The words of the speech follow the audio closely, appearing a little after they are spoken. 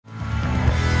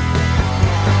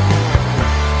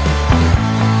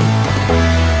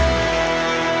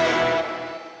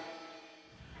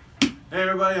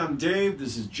everybody, I'm Dave,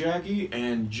 this is Jackie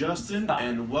and Justin,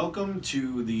 and welcome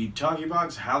to the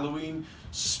TalkyBox Halloween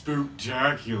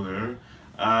Spooktacular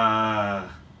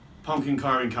Pumpkin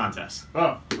Carving Contest.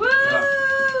 Oh. Woo!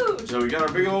 So we got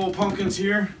our big old pumpkins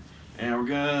here, and we're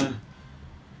gonna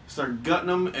start gutting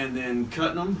them and then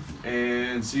cutting them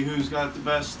and see who's got the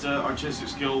best artistic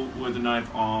skill with a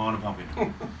knife on a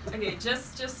pumpkin. Okay,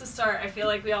 just to start, I feel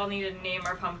like we all need to name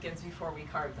our pumpkins before we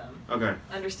carve them. Okay.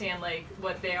 Understand like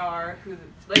what they are, who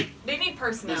like they need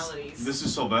personalities. This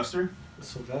is Sylvester.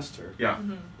 Sylvester. Yeah.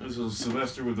 Mm-hmm. This is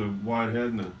Sylvester with a wide head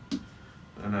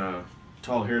and a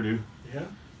tall hairdo. Yeah.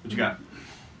 What you got?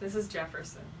 This is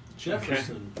Jefferson.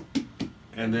 Jefferson. Okay.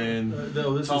 And then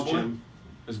no, this tall is boy? Jim.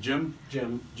 Is Jim?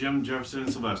 Jim, Jefferson,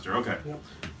 and Sylvester. Okay. Yep.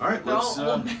 All right. They're Let's all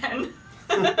old men.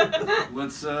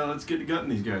 let's get to gutting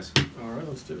these guys. All right,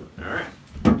 let's do it. All right.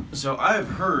 So I've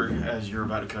heard, as you're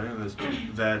about to cut into this,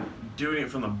 that doing it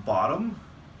from the bottom,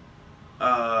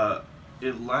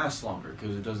 it lasts longer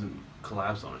because it doesn't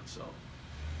collapse on itself.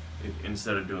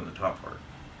 Instead of doing the top part.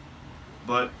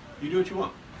 But you do what you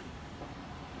want.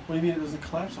 What do you mean it doesn't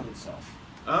collapse on itself?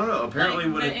 I don't know. Apparently,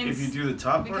 Like, if you do the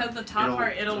top part, because the top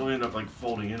part it'll end up like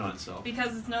folding in on itself.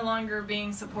 Because it's no longer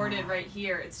being supported right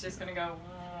here. It's just gonna go.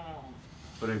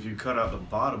 But if you cut out the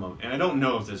bottom of, and I don't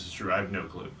know if this is true. I have no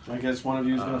clue. I guess one of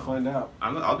you is going to find out.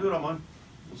 I'll do it on mine.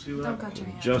 We'll see what Don't happens. cut your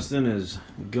hand. Justin is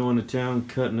going to town,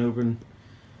 cutting open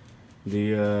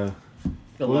the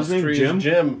what was his name? Illustrious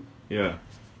Jim. Yeah.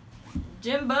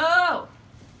 Jimbo.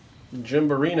 Jim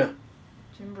Barina.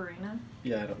 Jimbarina.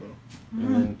 Yeah, I don't know.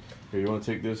 And then here, you want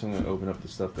to take this? I'm going to open up the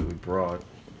stuff that we brought.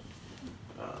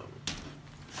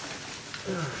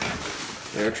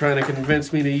 They're trying to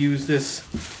convince me to use this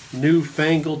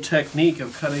newfangled technique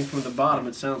of cutting from the bottom.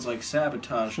 It sounds like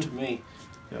sabotage to me.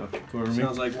 Yeah, go over me.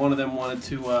 Sounds like one of them wanted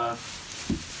to.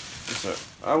 So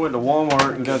I went to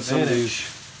Walmart and got some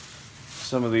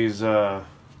of these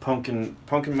Pumpkin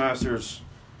Masters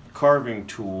carving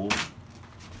tools.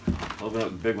 Open up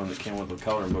the big one that came with a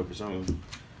coloring book or something.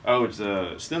 Oh, it's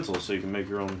a stencil, so you can make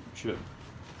your own shit.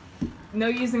 No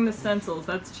using the stencils.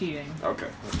 That's cheating. Okay,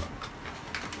 that's fine.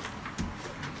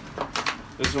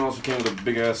 This one also came with a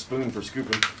big ass spoon for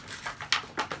scooping.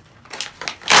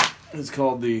 It's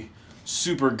called the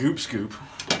Super Goop Scoop.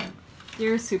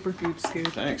 You're a super goop scoop.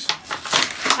 Thanks.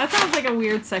 That sounds like a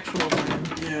weird sexual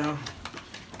word. Yeah.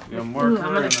 Yeah, Ooh, marker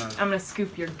I'm gonna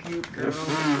scoop your goop, girl.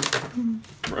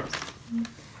 Gross.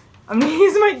 I'm gonna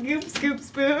use my goop scoop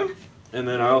spoon. And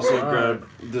then I also grabbed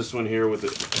this one here with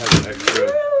it has an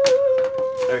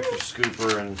extra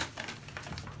scooper and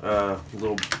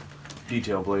little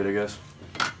detail blade, I guess.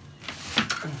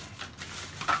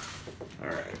 All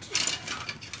right.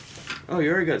 Oh, you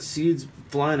already got seeds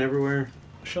flying everywhere.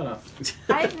 Shut up.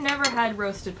 I've never had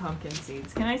roasted pumpkin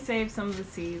seeds. Can I save some of the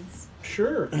seeds?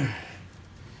 Sure. All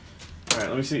right,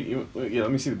 let me see.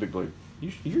 Let me see the big blade.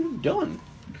 You're done.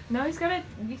 No, he's gotta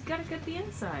get the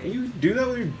inside. You do that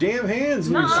with your damn hands.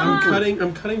 Nuh-uh. I'm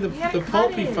cutting the gotta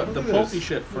pulpy cut it. pulpy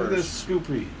shit Look at first. this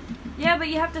scoopy. Yeah, but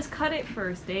you have to cut it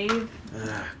first, Dave.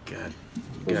 Ah, God.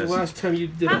 When was the last time you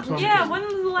did a pumpkin? Yeah, when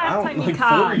was the last time you like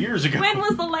carved? 4 years ago. When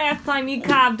was the last time you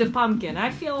carved a pumpkin?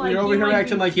 I feel like You're over here might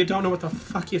acting be... like you don't know what the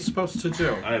fuck you're supposed to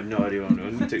do. I have no idea what I'm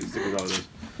doing. Let me take the stickers out of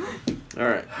this. All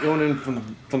right, going in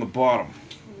from the bottom.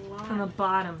 From the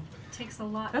bottom. Takes a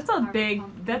lot. That's a big.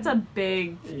 That's a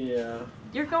big. Yeah.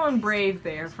 You're going brave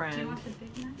there, Do you friend. want the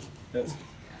big knife? That's,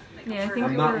 Yeah, I think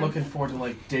I'm we not were- looking forward to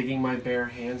like digging my bare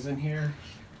hands in here.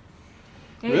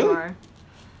 Yeah, you Really? are.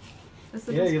 That's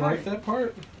the Yeah, best you part. like that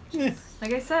part?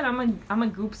 Like I said, I'm a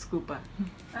goop scooper.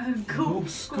 Goop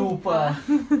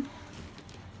scooper.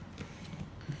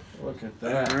 Look at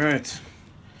that. All right.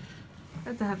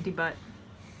 That's a hefty butt.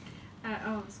 Oh,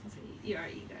 I was gonna say you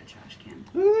already got a trash can.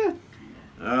 Look at that. Kinda.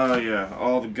 Oh yeah,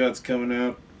 all the guts coming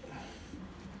out.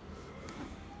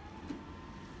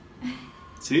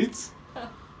 Seeds?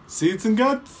 Seeds and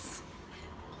guts?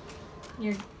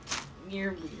 You're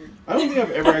weird. I don't think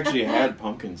I've ever actually had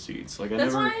pumpkin seeds. Like I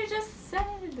That's never. what I just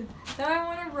said. That I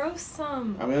want to roast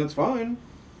some. I mean, that's fine.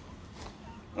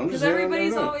 I'm Because just saying I've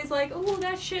everybody's never done it. always like, "Oh,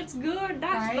 that shit's good.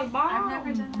 That's the Right? bomb." I've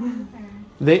never done that either.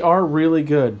 They are really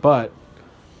good, but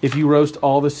if you roast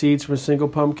all the seeds from a single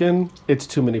pumpkin, it's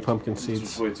too many pumpkin It's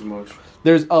seeds. way too much.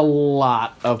 There's a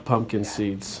lot of pumpkin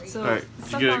seeds. So All right,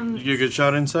 suck did on, you get a good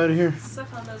shot inside of here?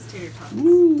 suck on those tater tots.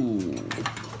 Ooh.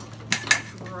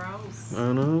 Gross.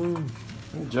 I know.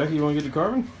 Jackie, you want to get to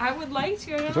carving? I would like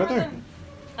to. I don't It's right know there. than-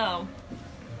 Oh.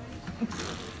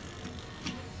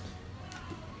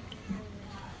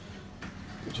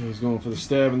 Jay's going for the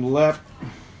stab in the lap.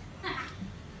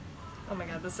 Oh my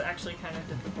god, this is actually kind of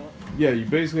difficult. Yeah, you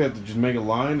basically have to just make a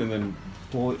line and then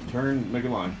pull it, turn, make a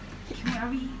line. You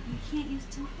can't use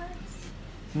templates?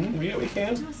 Yeah, we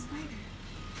can. Do a spider.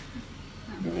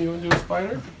 You want to do a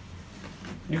spider?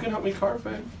 You can help me carve,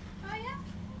 babe. Oh yeah,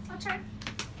 I'll try.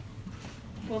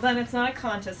 Well, then it's not a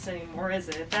contest anymore, is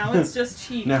it? Now it's just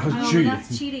cheating. Now it's Oh, cheating.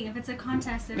 that's cheating. If it's a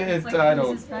contest, if it's like I whose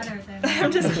don't- is better, then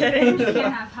I'm just kidding. you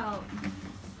can't have help.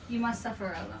 You must suffer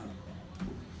alone.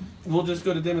 We'll just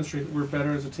go to demonstrate that we're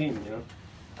better as a team, you know?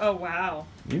 Oh, wow.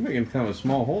 You're making kind of a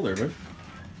small hole there, but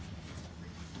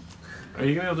Are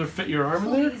you going to be able to fit your arm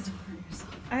in there? Please don't hurt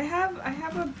yourself. I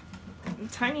have a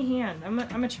tiny hand.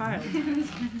 I'm a child.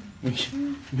 Oh, these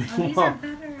are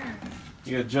better.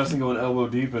 You got Justin going elbow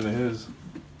deep into his.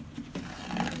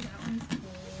 That one's cool.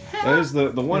 That is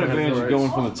the one Yeah, that's advantage of alright.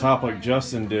 going from the top like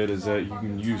Justin did is that you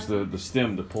can use the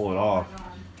stem to pull it off.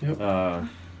 Yep.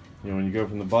 You know, when you go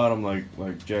from the bottom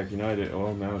like Jackie and I did,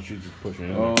 well, now she's just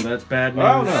pushing it. Oh, that's bad news.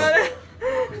 Oh, no.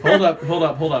 Hold up.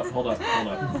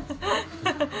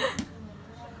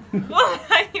 Well,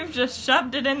 you've just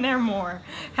shoved it in there more,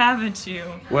 haven't you?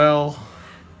 Well,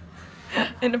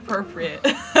 Inappropriate.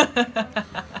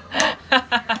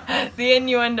 The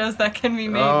innuendos that can be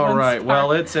made. all once right. Well,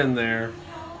 part- it's in there.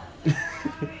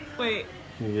 Wait,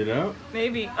 Can you get out?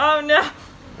 maybe. Oh no.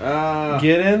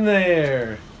 Get in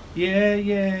there.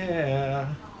 Yeah.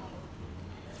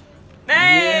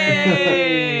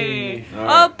 Hey! Yay.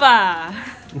 Opa!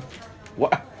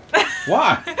 What?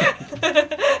 Why?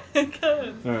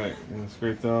 Good. All right,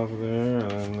 scrape that off of there,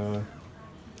 and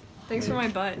Thanks for my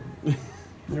butt.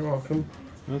 You're welcome.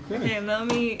 okay. Okay, let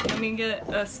me get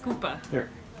a scoopa. Here,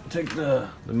 take the...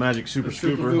 The magic super The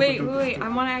super scooper. Wait. I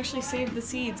want to actually save the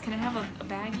seeds. Can I have a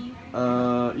baggie?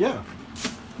 Yeah.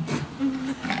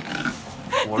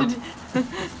 What?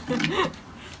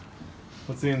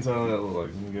 What's the inside of that look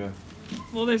like? Let me go.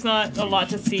 Well, there's not a lot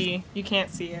to see. You can't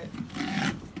see it.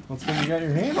 What's when you got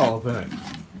your hand all up in it?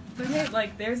 Okay,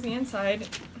 like there's the inside.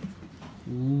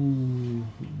 Ooh,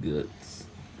 guts.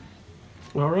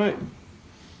 All right.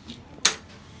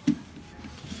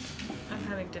 I'm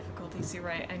having difficulties. You're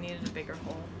right. I needed a bigger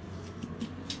hole.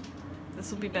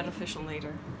 This will be beneficial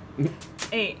later.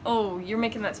 Hey, oh, you're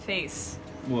making that face.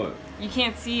 What? You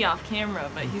can't see off camera,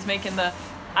 but he's making the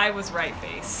I was right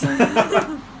face.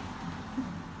 I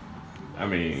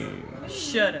mean,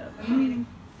 Shut up. She's eating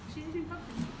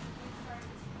pumpkin.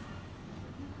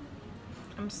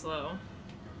 I'm slow.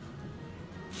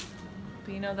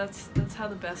 But you know, that's how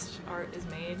the best art is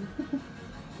made.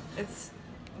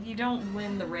 You don't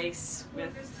win the race with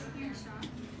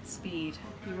speed.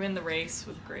 You win the race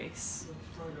with grace.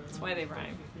 That's why they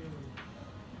rhyme.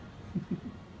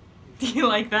 Do you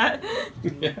like that?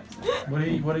 yeah. What are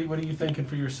you thinking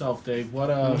for yourself, Dave?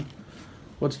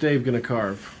 What's Dave gonna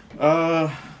carve? I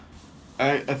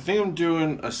think I'm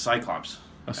doing a Cyclops.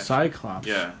 A Cyclops.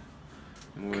 Yeah.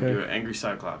 I'm gonna Okay. do an angry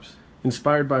Cyclops.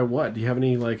 Inspired by what? Do you have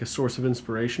any a source of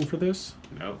inspiration for this?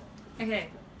 No. Okay,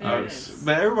 there it is.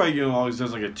 But everybody always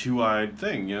does like a two-eyed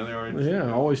thing, you know? They already.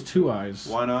 Yeah, always two eyes.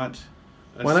 Why not?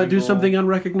 Why not do something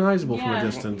unrecognizable from a Yeah,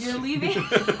 distance? You're leaving.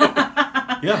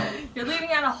 Yeah. You're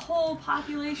leaving out a whole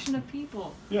population of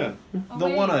people. Yeah. Oh, The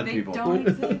wait, one-eyed they people. don't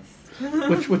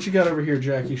exist. What you got over here,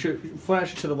 Jackie?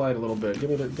 Flash it to the light a little bit. Give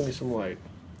me some light.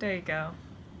 There you go.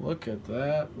 Look at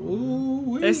that.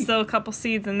 Ooh. There's still a couple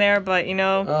seeds in there, but you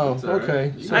know. Oh, That's all right.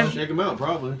 okay. You So can shake them out,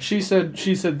 probably. she said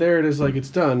there it is, like it's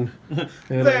done. And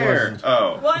it There. wasn't.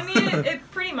 Oh. Well, I mean,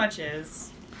 it pretty much is.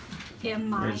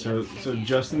 In my Right, so opinion.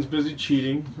 Justin's busy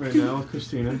cheating right now with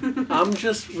Christina. I'm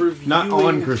just reviewing. Not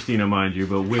on Christina, mind you,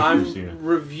 but with I'm Christina.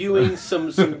 reviewing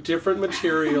some different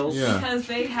materials. Yeah. Because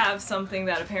they have something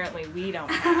that apparently we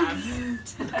don't have.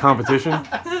 Competition.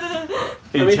 I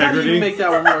mean, how do Integrity. you make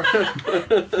that one more?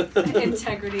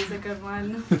 Integrity's a good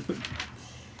one.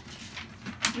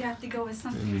 You have to go with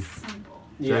something simple.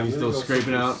 Yeah, I'm you gonna still go scraping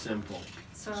something out? Simple.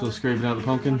 So Still scraping out the either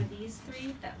pumpkin? One of these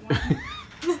three, that one.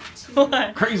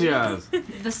 What? Crazy eyes.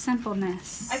 The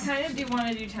simpleness. I kind of do want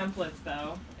to do templates,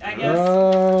 though. I guess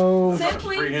Oh.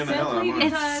 Freehand the hell out of mine.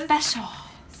 It's special.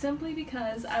 Simply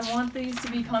because I want these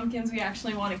to be pumpkins we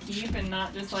actually want to keep and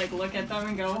not just like look at them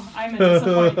and go, I'm a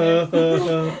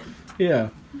disappointment. Yeah.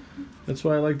 That's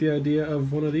why I like the idea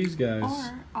of one of these guys.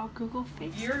 Or I'll Google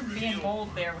face. You're being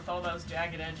bold there with all those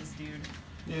jagged edges, dude.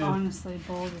 Yeah. Honestly,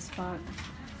 bold as fuck.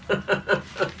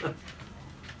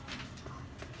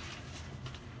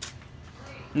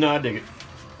 No, I dig it.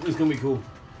 It's gonna be cool.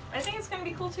 I think it's gonna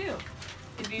be cool too.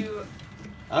 If you,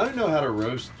 I don't know how to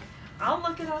roast I'll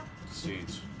look it up.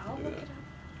 seeds. I'll Do look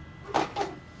that. it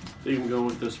up. You can go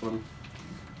with this one.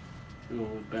 Go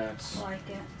with bats. I like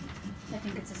it. I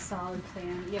think it's a solid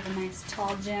plan. You have a nice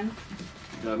tall gem.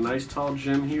 Got a nice tall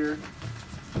gem here.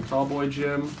 Tall boy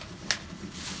Jim.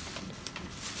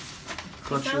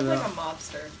 He sounds like a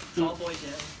mobster. Tall boy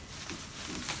Jim.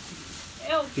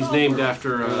 Ew, He's tall named boy.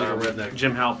 after redneck.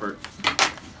 Jim Halpert.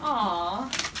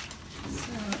 Aww.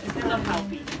 So, it's a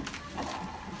Halpy.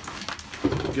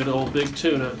 Good old big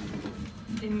tuna.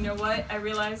 And you know what I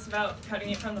realized about cutting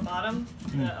it from the bottom?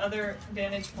 The other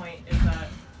vantage point is that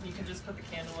you can just put the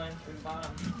candle in through the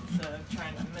bottom instead of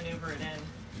trying to maneuver it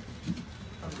in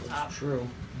from the top. True.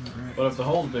 But if the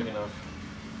hole's big enough.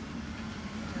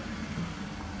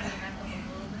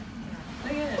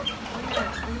 Look at it. Look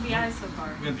at the eye so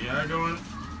far. Get the eye going.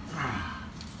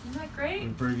 Isn't that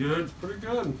great? Pretty good. Pretty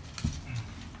good.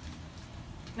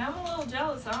 Now I'm a little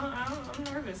jealous. I'm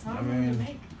nervous. I don't know I what to mean-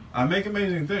 make. I make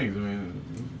amazing things. I mean,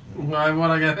 What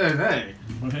I got to say?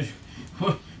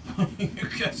 what you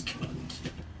guys got?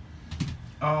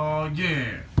 Oh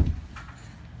yeah,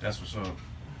 that's what's up.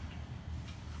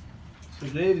 So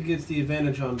Dave gets the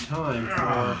advantage on time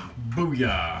for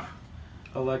Booyah!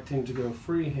 electing to go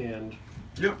freehand.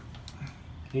 Yep.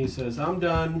 He says, I'm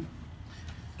done.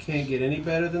 Can't get any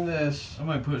better than this. I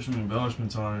might put some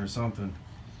embellishments on it or something.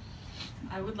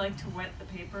 I would like to wet the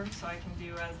paper so I can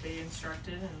do as they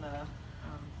instructed in the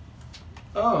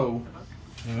Oh, book.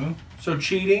 Yeah. so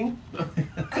cheating?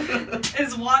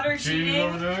 Is water Cheating cheating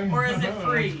over there? or is it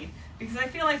free? Because I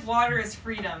feel like water is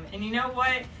freedom, and you know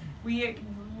what? We're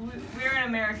in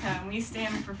America and we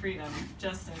stand for freedom,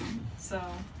 Justin. So,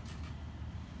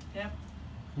 yep,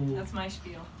 that's my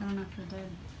spiel. I don't know if you're dead.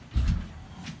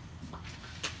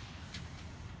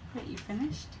 Wait, you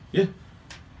finished? Yeah.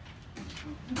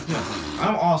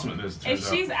 I'm awesome at this. it If turns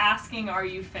out. she's asking, "Are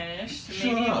you finished?" Shut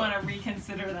maybe you up. want to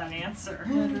reconsider that answer.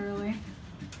 Literally.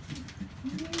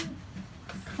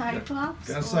 Cyclops.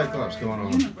 Got Cyclops or going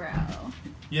on. Unibrow.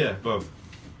 Yeah, both.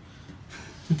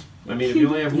 I mean, if you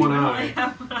only have one You only eye,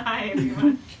 have one eye if you want.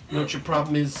 you know what your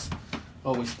problem is?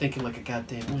 Always thinking like a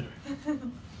goddamn winner.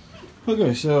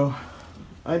 Okay, so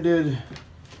I did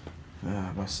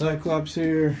my Cyclops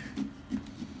here.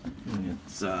 And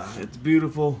it's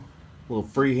beautiful. A little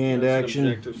freehand That's an action.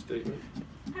 objective statement.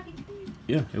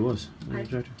 Yeah, it was.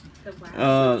 The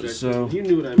wax. So You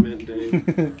knew what I meant, Dave.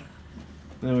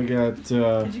 then we got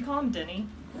Did you call him Denny?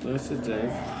 That's it,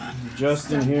 Dave.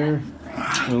 Justin here.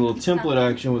 A little template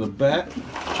action with a bat.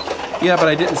 Yeah, but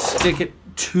I didn't stick it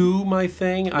to my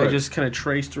thing. I Right. just kind of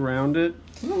traced around it.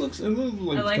 Well, it looks like I it's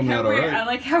like coming how out we're. alright. I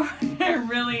like how they're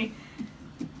really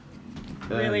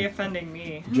offending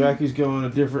me. Jackie's going a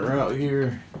different route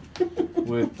here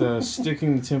with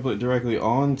sticking the template directly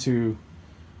onto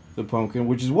the pumpkin,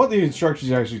 which is what the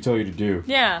instructions actually tell you to do.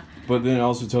 Yeah, But then it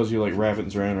also tells you like wrap it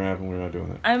and saran wrap, and we're not doing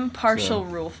that. I'm partial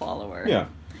So- rule follower. Yeah.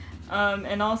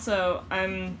 And also,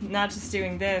 I'm not just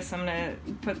doing this. I'm gonna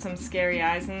put some scary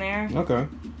eyes in there. Okay.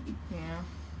 Yeah.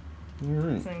 All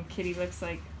right. So Kitty looks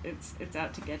like it's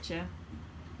out to get you.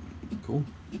 Cool.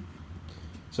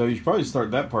 So you should probably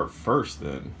start that part first,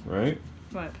 then, right?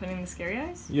 What? Putting the scary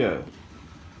eyes? Yeah.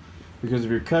 Because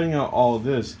if you're cutting out all of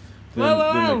this, then,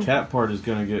 Whoa, then whoa. the cat part is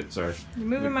gonna get You're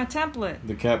moving my template.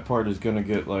 the cat part is gonna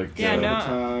get like Yeah, no.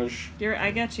 Sabotage.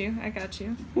 I got you. I got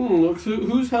you. Look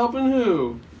who's helping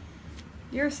who.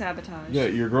 You're sabotage. Yeah,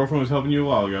 your girlfriend was helping you a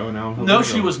while ago, and now I'm helping No, you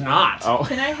she go. was not. Oh.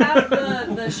 Can I have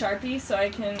the Sharpie so I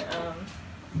can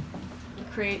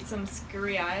create some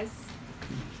scary eyes?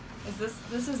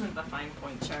 This isn't the fine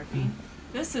point Sharpie.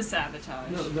 This is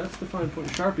sabotage. No, that's the fine point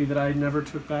Sharpie that I never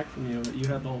took back from you that you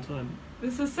had the whole time.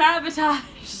 This is sabotage.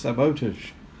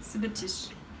 Sabotage. Sabotage.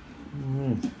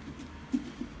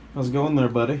 How's it going there,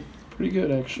 buddy? Pretty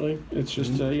good, actually. It's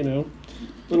just, you know,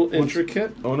 a little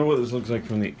intricate. I wonder what this looks like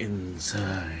from the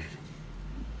inside.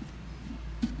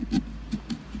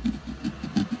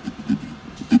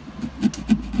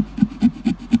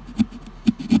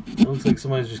 It looks like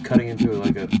somebody's just cutting into it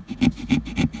like a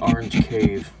orange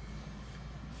cave.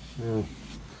 Yeah.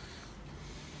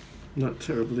 Not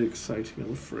terribly exciting,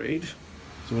 I'm afraid.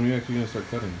 So when are you actually gonna start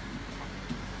cutting?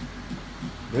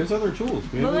 There's other tools.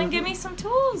 We have Well, then other give me some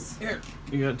tools. Here.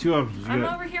 You got two options. I'm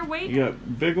over here waiting. You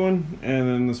got big one and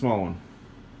then the small one.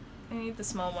 I need the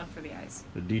small one for the eyes.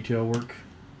 The detail work.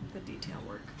 The detail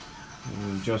work.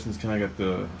 And Justin's kind of got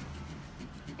the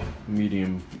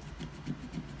medium.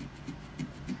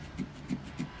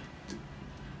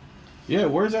 Yeah,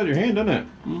 it wears out your hand, doesn't it?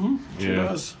 Mm-hmm. Sure Yeah.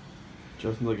 does.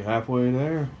 Justin's like halfway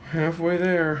there. Halfway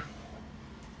there.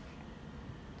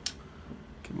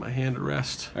 Give my hand a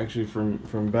rest. Actually,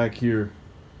 from back here,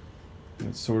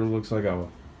 it sort of looks like a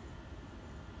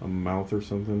mouth or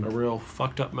something. A real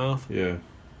fucked up mouth. Yeah.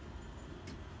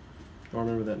 I'll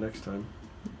remember that next time.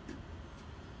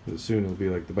 But soon it'll be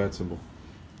like the bat symbol.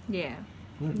 Yeah.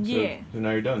 Yeah. So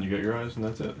now you're done. You got your eyes and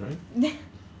that's it, right?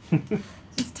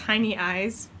 Just tiny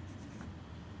eyes.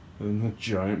 And the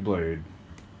giant blade.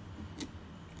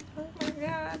 Oh my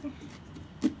god.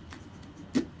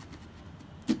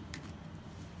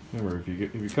 Remember, if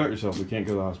you cut yourself, we can't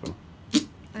go to the hospital.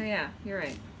 Oh yeah, you're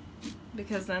right.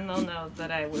 Because then they'll know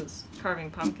that I was carving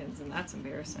pumpkins, and that's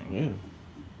embarrassing. Yeah.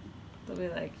 They'll be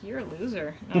like, "You're a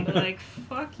loser." And I'll be like,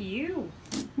 "Fuck you."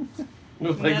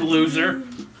 Like loser.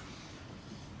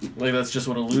 Like that's just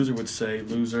what a loser would say,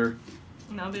 loser.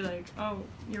 And I'll be like, "Oh,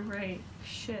 you're right.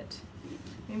 Shit.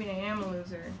 Maybe I am a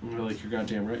loser." And you're like, you're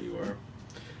goddamn right you are.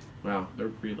 Wow,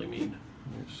 they're really mean.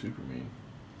 They're super mean.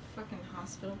 Fucking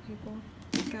hospital people.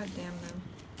 God damn them.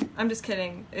 I'm just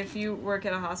kidding. If you work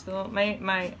at a hospital,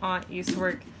 my aunt used to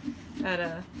work at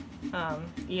a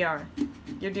ER.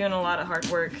 You're doing a lot of hard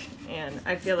work, and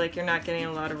I feel like you're not getting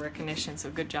a lot of recognition,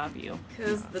 so good job, you.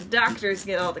 Because the doctors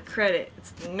get all the credit. It's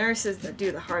the nurses that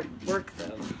do the hard work,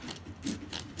 though.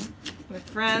 My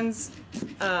friends,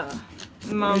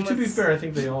 mom to be fair, I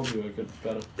think they all do a good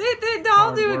better. They all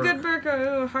Hard do work. a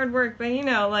good hard work, but you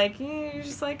know, like you're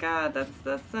just like, that's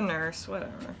the nurse,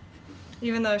 whatever.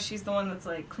 Even though she's the one that's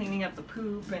like cleaning up the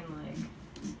poop and like,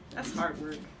 that's hard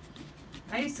work.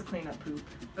 I used to clean up poop,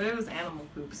 but it was animal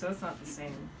poop, so it's not the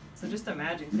same. So just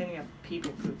imagine cleaning up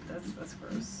people poop. That's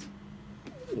gross.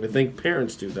 I think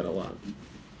parents do that a lot.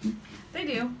 They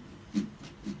do.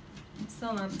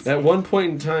 Still not the same. At one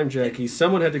point in time, Jackie,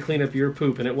 someone had to clean up your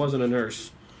poop, and it wasn't a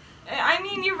nurse. I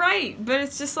mean, you're right, but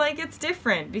it's just like it's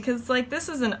different because like this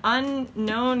is an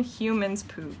unknown human's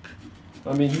poop.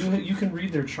 I mean, you can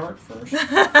read their chart first.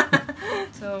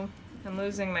 So I'm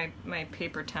losing my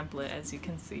paper template, as you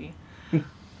can see.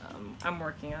 I'm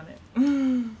working on it.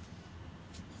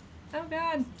 Oh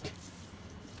god.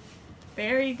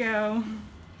 There you go.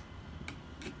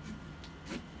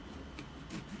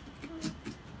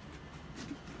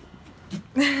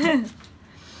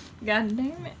 God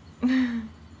damn it.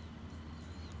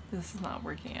 This is not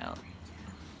working out.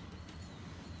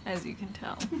 As you can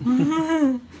tell.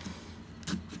 You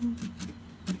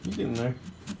getting there?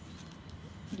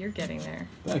 You're getting there.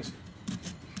 Thanks.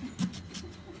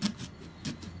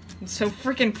 I'm so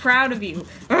freaking proud of you.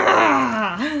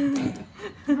 Ah! I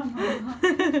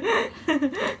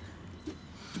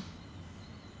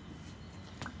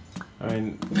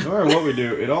mean, no matter what we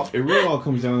do, it really all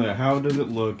comes down to how does it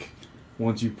look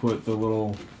once you put the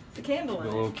little candle in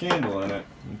it. Candle in it.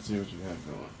 Let's see what you have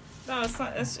going. No, it's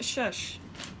not. It's shush.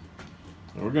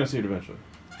 And we're gonna see it eventually.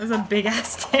 There's a big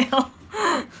ass tail.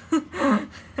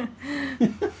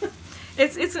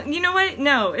 It's you know what?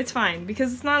 No, it's fine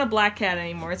because it's not a black cat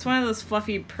anymore. It's one of those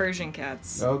fluffy Persian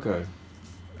cats. Okay.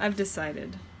 I've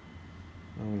decided.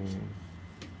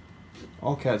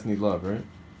 All cats need love, right?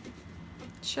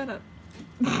 Shut up.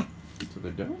 So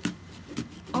they don't?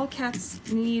 All cats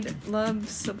need love,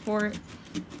 support,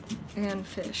 and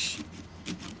fish.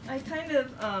 I kind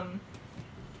of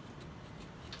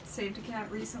saved a cat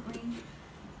recently.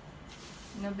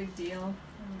 No big deal.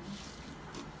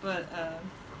 But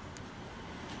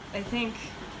I think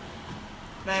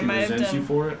that I might have done. You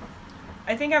for it?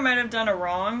 I think I might have done a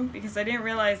wrong because I didn't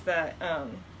realize that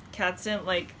cats didn't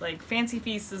like Fancy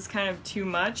Feast is kind of too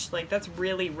much. Like that's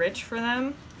really rich for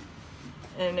them,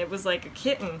 and it was like a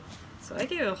kitten. So I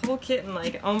gave a whole kitten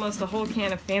like almost a whole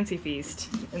can of Fancy Feast,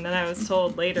 and then I was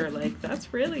told later like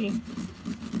that's really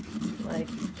like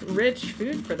rich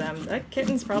food for them. That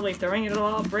kitten's probably throwing it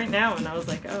all up right now, and I was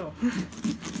like, oh,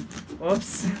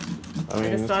 whoops. I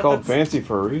mean, it's called fancy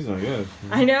for a reason, I guess.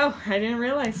 I know. I didn't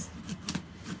realize.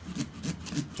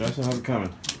 Justin, how's it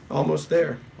coming? Almost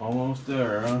there. Almost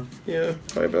there, huh? Yeah,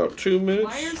 probably about 2 minutes.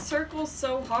 Why are circles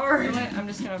so hard? You know what? I'm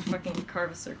just gonna fucking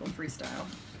carve a circle freestyle.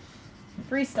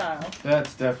 Freestyle.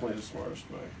 That's definitely the smartest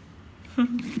way.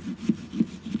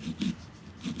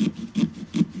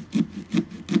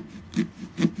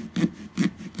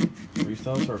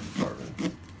 Freestyle or carving?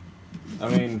 I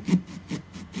mean,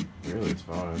 really, it's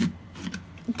fine.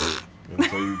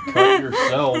 Until you cut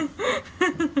yourself.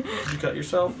 Did you cut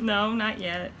yourself? No, not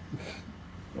yet.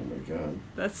 Oh my god.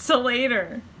 That's till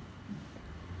later.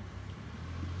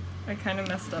 I kind of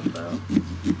messed up though.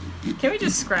 Can we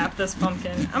just scrap this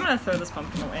pumpkin? I'm gonna throw this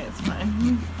pumpkin away, it's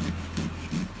fine.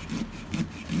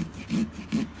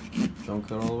 Don't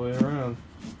cut all the way around.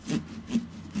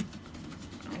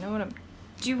 I know what I'm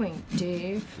doing,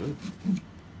 Dave. Good.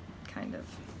 Kind of.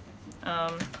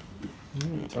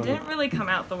 It didn't really come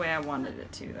out the way I wanted it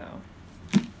to though.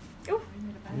 Ooh.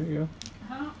 There you go.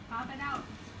 Pop it out.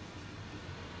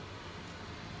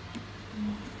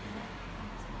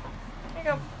 There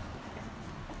you go.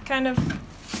 Kind of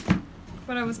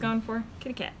what I was going for.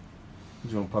 Kitty cat.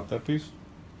 You want to pop that piece?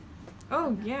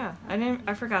 Oh yeah,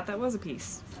 I forgot that was a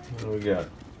piece. What do we got?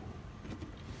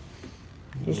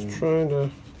 Just trying to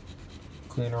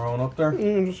clean her on up there.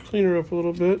 Yeah, just clean her up a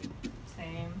little bit.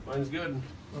 Same. Mine's good.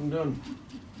 I'm done.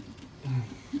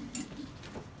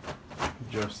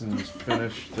 Justin's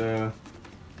finished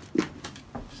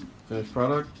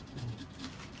product.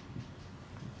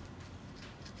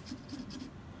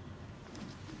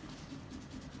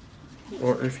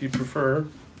 Or if you prefer.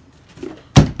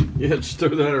 Yeah, just throw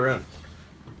that around.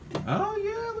 Oh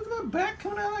yeah, look at that back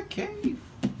coming out of that cave.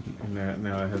 And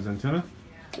now it has antenna?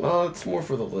 Well, it's more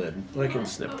for the lid. I can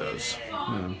snip those.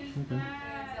 Oh, okay.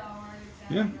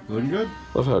 Yeah, looking good.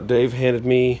 Love how Dave handed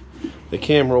me the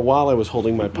camera while I was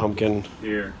holding my pumpkin.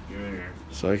 Here.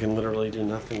 So I can literally do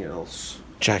nothing else.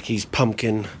 Jackie's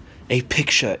pumpkin, a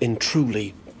picture in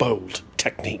truly bold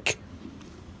technique.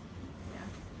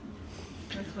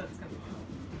 That's what it's gonna be.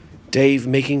 Dave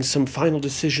making some final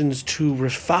decisions to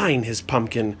refine his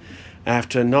pumpkin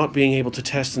after not being able to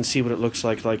test and see what it looks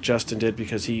like Justin did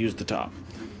because he used the top.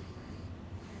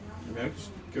 Okay,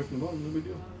 just go from the bottom, no big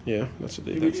deal. Yeah, that's what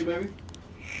they No big did. deal, baby.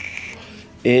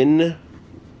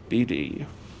 NBD.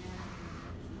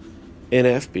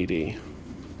 NFBD.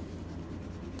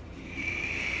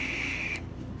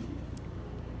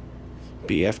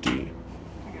 BFD.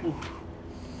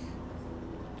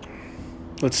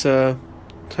 Let's have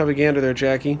a gander there,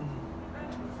 Jackie.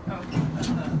 Oh, that's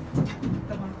the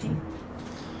monkey.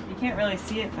 You can't really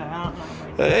see it, but I don't know.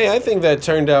 Hey, I think that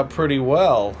turned out pretty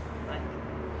well. Like,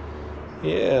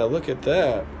 Yeah, look at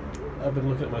that. I've been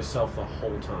looking at myself the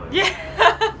whole time. yeah.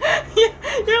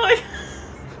 You're like.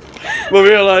 But we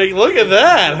were like, look at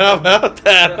that. How about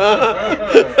that?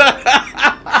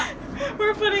 Huh?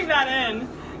 We're putting that in,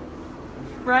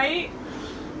 right?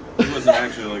 He wasn't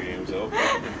actually looking at himself.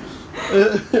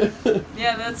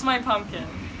 Yeah, that's my pumpkin.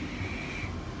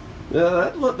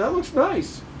 Yeah, that looks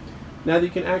nice. Now that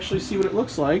you can actually see what it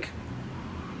looks like.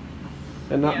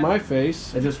 And not Yeah. my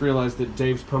face. I just realized that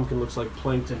Dave's pumpkin looks like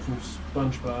Plankton from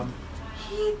SpongeBob.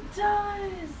 He does.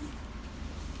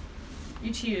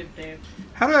 You cheated, Dave.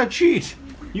 How did I cheat?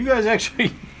 You guys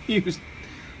actually used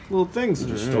little things.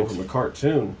 Just stole from a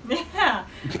cartoon. Yeah,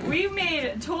 we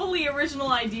made totally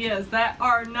original ideas that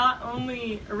are not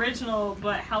only original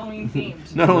but Halloween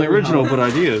themed. Not only original, but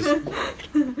ideas.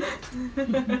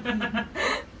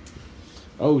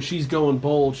 Oh, she's going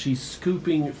bold. She's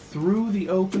scooping through the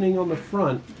opening on the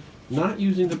front, not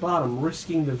using the bottom,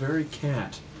 risking the very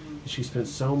cat she spent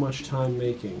so much time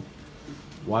making.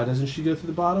 Why doesn't she go through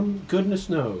the bottom? Goodness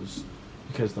knows.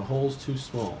 Because the hole's too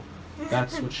small.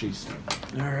 That's what she said.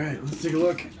 All right, let's take a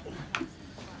look.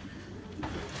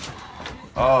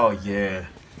 Oh yeah,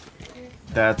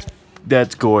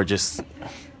 that's gorgeous.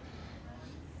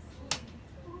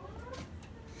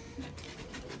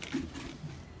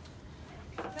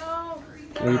 No.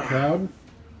 Are you proud?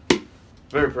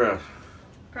 Very proud.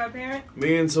 Proud parent?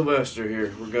 Me and Sylvester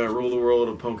here. We're gonna rule the world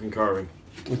of pumpkin carving.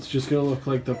 It's just going to look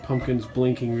like the pumpkin's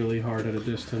blinking really hard at a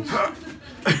distance.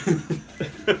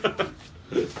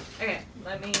 Okay,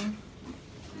 let me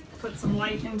put some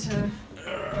light into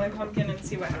my pumpkin and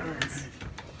see what happens.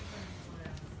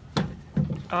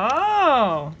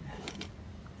 Oh,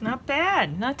 not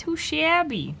bad. Not too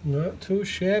shabby. Not too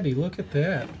shabby. Look at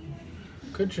that.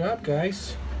 Good job,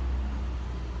 guys.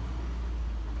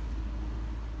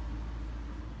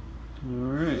 All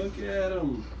right. Look at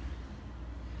them.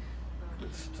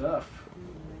 Good stuff.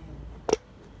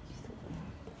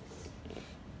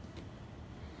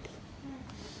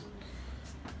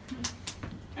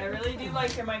 I really do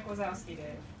like your Mike Wazowski,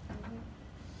 Dave.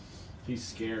 He's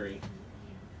scary.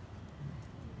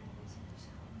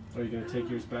 Are you going to take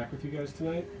yours back with you guys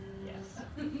tonight? Yes.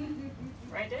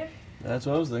 Right, Dave? That's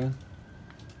what I was thinking.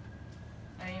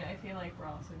 I mean, I feel like we're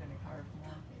also going to carve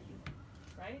more, maybe.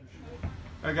 Right?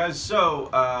 All right, guys. So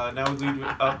now we leave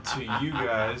it up to you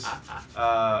guys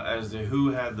as to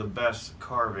who had the best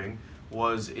carving.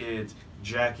 Was it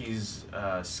Jackie's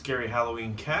scary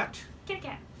Halloween cat? Kitty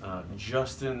cat.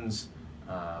 Justin's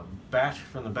bat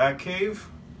from the Batcave,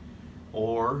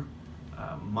 or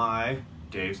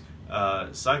Dave's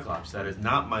Cyclops. That is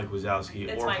not Mike Wazowski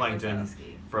It's or Mike Plankton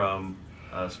Wazowski. from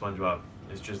SpongeBob.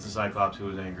 It's just the Cyclops who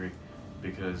was angry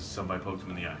because somebody poked him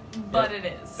in the eye. But it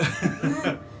is.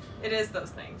 It is those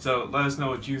things. So let us know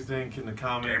what you think in the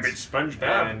comments. Damn it,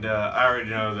 SpongeBob. And I already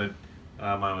know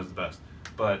that mine was the best.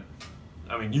 But,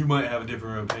 I mean, you might have a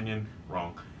different opinion.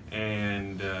 Wrong.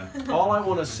 And All I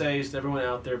want to say is to everyone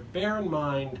out there, bear in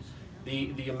mind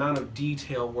the amount of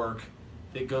detail work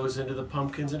that goes into the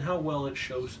pumpkins and how well it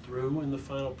shows through in the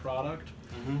final product.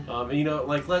 mhm. And, you know,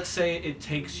 like let's say it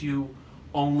takes you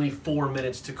only 4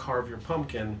 minutes to carve your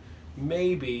pumpkin,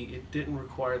 maybe it didn't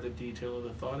require the detail of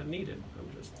the thought it needed.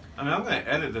 I'm going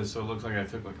to edit this so it looks like I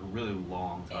took like a really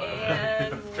long time.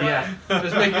 And Yeah,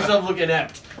 just make yourself look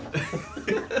inept.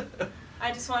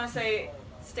 I just want to say,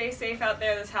 stay safe out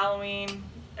there this Halloween.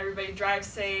 Everybody drive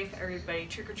safe. Everybody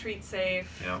trick-or-treat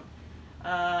safe. Yep.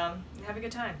 Have a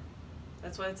good time.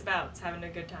 That's what it's about. It's having a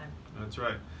good time. That's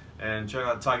right. And check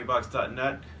out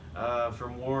talkybox.net for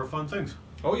more fun things.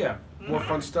 Oh yeah, more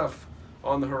fun stuff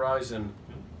on the horizon.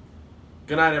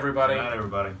 Good night, everybody. Good night,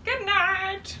 everybody. Good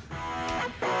night.